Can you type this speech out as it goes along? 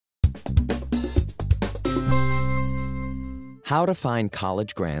How to find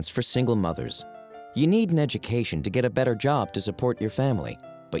college grants for single mothers. You need an education to get a better job to support your family,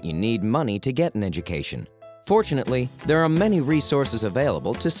 but you need money to get an education. Fortunately, there are many resources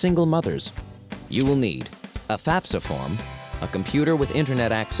available to single mothers. You will need a FAFSA form, a computer with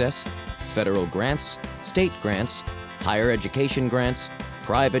internet access, federal grants, state grants, higher education grants,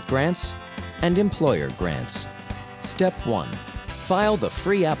 private grants, and employer grants. Step 1. File the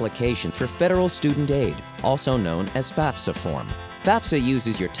free application for Federal Student Aid, also known as FAFSA form. FAFSA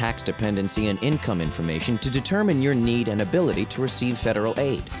uses your tax dependency and income information to determine your need and ability to receive federal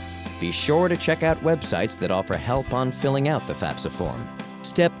aid. Be sure to check out websites that offer help on filling out the FAFSA form.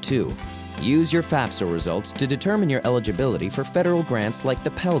 Step 2. Use your FAFSA results to determine your eligibility for federal grants like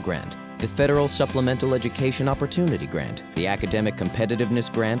the Pell Grant, the Federal Supplemental Education Opportunity Grant, the Academic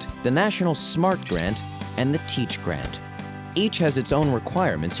Competitiveness Grant, the National SMART Grant, and the TEACH Grant. Each has its own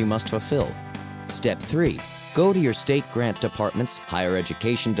requirements you must fulfill. Step 3. Go to your state grant departments, higher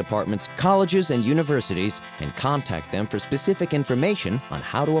education departments, colleges, and universities and contact them for specific information on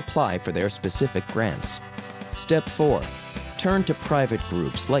how to apply for their specific grants. Step 4. Turn to private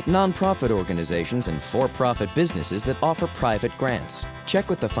groups like nonprofit organizations and for-profit businesses that offer private grants. Check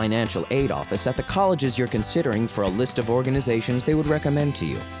with the financial aid office at the colleges you're considering for a list of organizations they would recommend to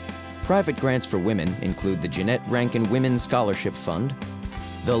you. Private grants for women include the Jeanette Rankin Women's Scholarship Fund,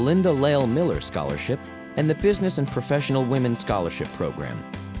 the Linda Lael Miller Scholarship, and the Business and Professional Women's Scholarship Program.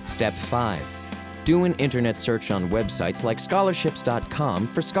 Step 5. Do an internet search on websites like scholarships.com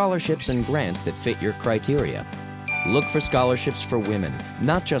for scholarships and grants that fit your criteria. Look for scholarships for women,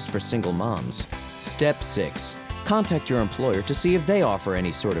 not just for single moms. Step 6. Contact your employer to see if they offer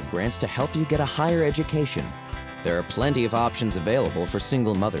any sort of grants to help you get a higher education. There are plenty of options available for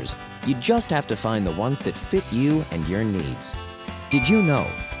single mothers. You just have to find the ones that fit you and your needs. Did you know?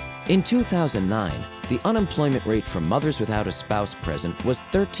 In 2009, the unemployment rate for mothers without a spouse present was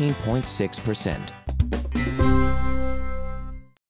 13.6%.